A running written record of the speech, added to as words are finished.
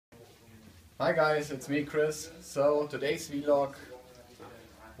Hi guys, it's me Chris. So today's vlog,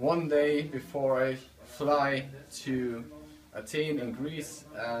 one day before I fly to Athen in Greece.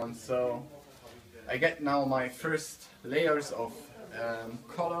 So I get now my first layers of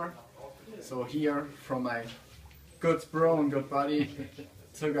color. So here from my good bro and good buddy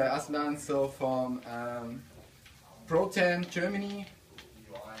Athen, so from Pro Germany.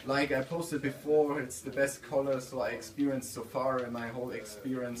 Like I posted before, it's the best color so I experienced so far in my whole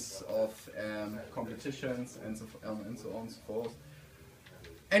experience of competitions and so on and so forth.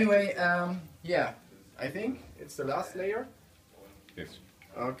 Anyway, yeah, I think it's the last layer. Yes.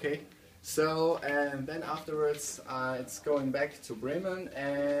 Okay, so and then afterwards it's going back to Bremen,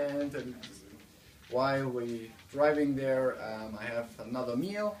 and while we driving there I have another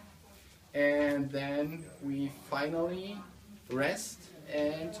meal, and then we finally rest.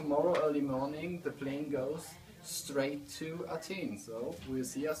 And tomorrow early morning the plane goes straight to Athens. So we'll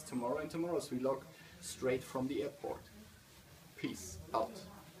see us tomorrow in tomorrow's vlog straight from the airport. Peace out.